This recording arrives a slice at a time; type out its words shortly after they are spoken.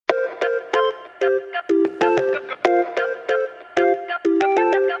Here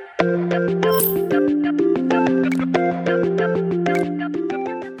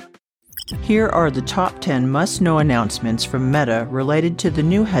are the top 10 must-know announcements from Meta related to the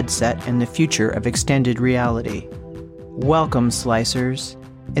new headset and the future of extended reality. Welcome, Slicers!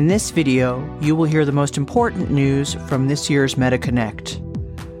 In this video, you will hear the most important news from this year's MetaConnect.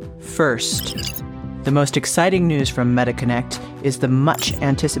 First, the most exciting news from MetaConnect is the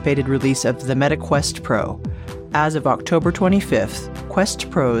much-anticipated release of the Meta Quest Pro. As of October 25th, Quest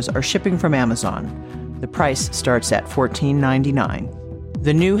Pros are shipping from Amazon. The price starts at $14.99.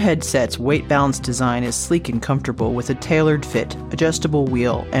 The new headset's weight-balanced design is sleek and comfortable with a tailored fit, adjustable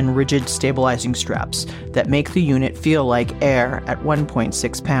wheel, and rigid stabilizing straps that make the unit feel like air at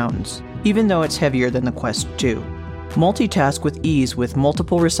 1.6 pounds, even though it's heavier than the Quest 2. Multitask with ease with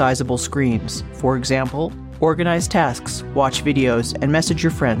multiple resizable screens. For example, organize tasks, watch videos, and message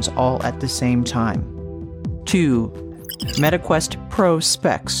your friends all at the same time. 2. Meta Quest Pro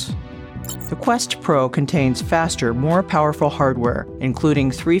specs. The Quest Pro contains faster, more powerful hardware,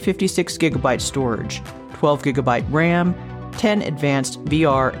 including 356GB storage, 12GB RAM, 10 advanced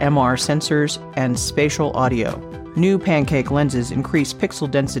VR/MR sensors, and spatial audio. New pancake lenses increase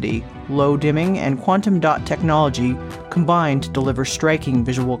pixel density, low dimming, and quantum dot technology combined to deliver striking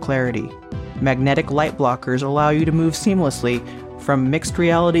visual clarity. Magnetic light blockers allow you to move seamlessly from mixed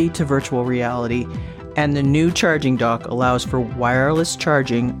reality to virtual reality, and the new charging dock allows for wireless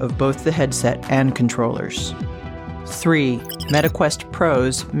charging of both the headset and controllers. 3. MetaQuest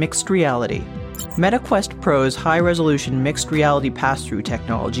Pro's Mixed Reality. MetaQuest Pro's high-resolution mixed reality pass-through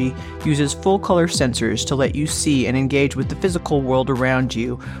technology uses full-color sensors to let you see and engage with the physical world around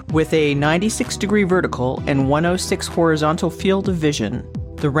you with a 96-degree vertical and 106 horizontal field of vision.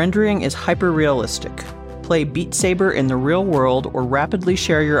 The rendering is hyper-realistic. Play Beat Saber in the real world or rapidly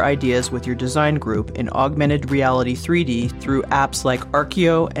share your ideas with your design group in augmented reality 3D through apps like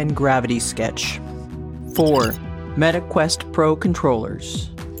Arkeo and Gravity Sketch. 4. MetaQuest Pro Controllers.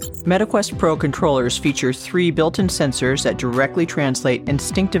 MetaQuest Pro controllers feature 3 built-in sensors that directly translate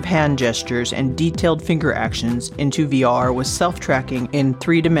instinctive hand gestures and detailed finger actions into VR with self-tracking in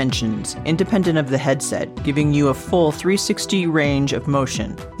 3 dimensions, independent of the headset, giving you a full 360 range of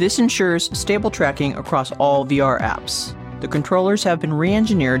motion. This ensures stable tracking across all VR apps. The controllers have been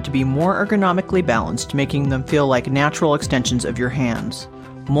re-engineered to be more ergonomically balanced, making them feel like natural extensions of your hands.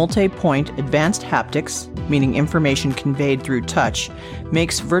 Multi-point advanced haptics, meaning information conveyed through touch,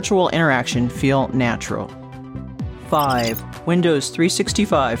 makes virtual interaction feel natural. 5. Windows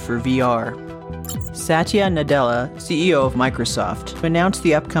 365 for VR. Satya Nadella, CEO of Microsoft, announced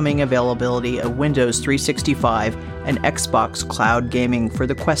the upcoming availability of Windows 365 and Xbox Cloud Gaming for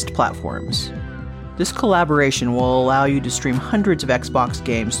the Quest platforms. This collaboration will allow you to stream hundreds of Xbox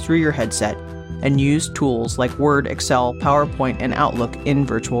games through your headset and use tools like Word, Excel, PowerPoint, and Outlook in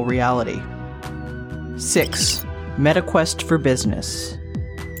virtual reality. 6. MetaQuest for Business.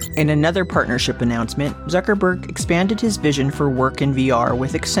 In another partnership announcement, Zuckerberg expanded his vision for work in VR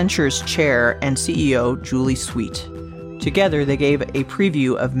with Accenture's chair and CEO Julie Sweet. Together, they gave a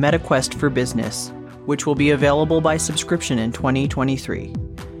preview of MetaQuest for Business, which will be available by subscription in 2023.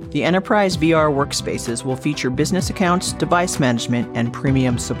 The enterprise VR workspaces will feature business accounts, device management, and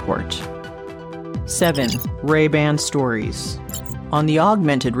premium support. 7. Ray-Ban Stories. On the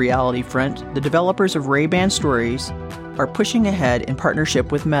augmented reality front, the developers of Ray-Ban Stories are pushing ahead in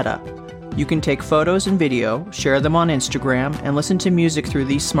partnership with Meta. You can take photos and video, share them on Instagram, and listen to music through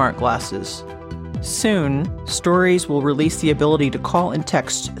these smart glasses. Soon, Stories will release the ability to call and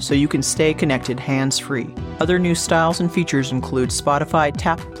text so you can stay connected hands-free. Other new styles and features include Spotify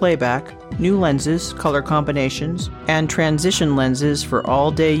Tap Playback, new lenses, color combinations, and transition lenses for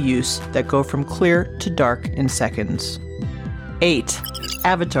all-day use that go from clear to dark in seconds. 8.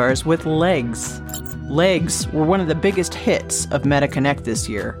 Avatars with legs. Legs were one of the biggest hits of MetaConnect this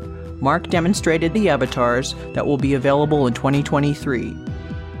year. Mark demonstrated the avatars that will be available in 2023.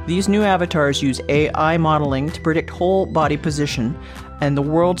 These new avatars use AI modeling to predict whole body position and the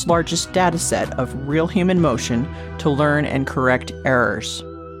world's largest dataset of real human motion to learn and correct errors.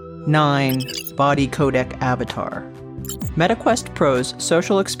 9. Body Codec Avatar. MetaQuest Pro's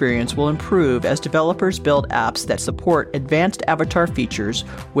social experience will improve as developers build apps that support advanced avatar features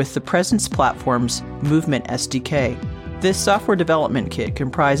with the Presence platform's Movement SDK. This software development kit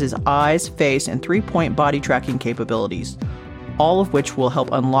comprises eyes, face, and 3-point body tracking capabilities, all of which will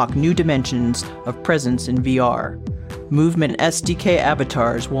help unlock new dimensions of presence in VR. Movement SDK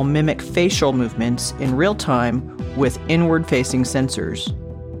avatars will mimic facial movements in real time with inward-facing sensors.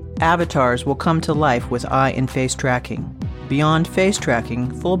 Avatars will come to life with eye and face tracking. Beyond face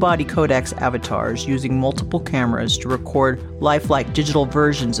tracking, full-body codex avatars using multiple cameras to record lifelike digital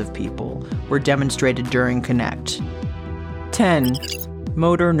versions of people were demonstrated during Connect. 10.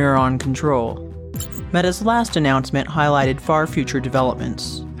 Motor neuron control. Meta's last announcement highlighted far future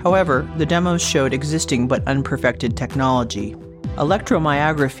developments. However, the demos showed existing but unperfected technology.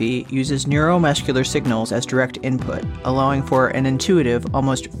 Electromyography uses neuromuscular signals as direct input, allowing for an intuitive,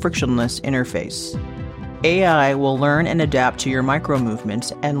 almost frictionless interface. AI will learn and adapt to your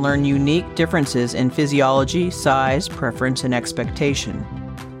micromovements and learn unique differences in physiology, size, preference, and expectation.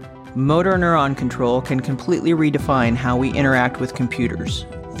 Motor neuron control can completely redefine how we interact with computers.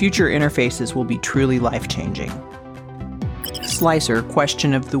 Future interfaces will be truly life-changing. Slicer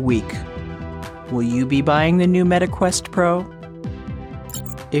question of the week. Will you be buying the new MetaQuest Pro?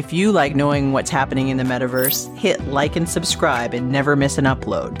 If you like knowing what's happening in the metaverse, hit like and subscribe and never miss an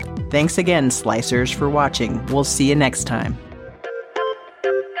upload. Thanks again, Slicers, for watching. We'll see you next time.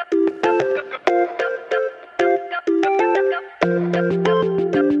 Thank you.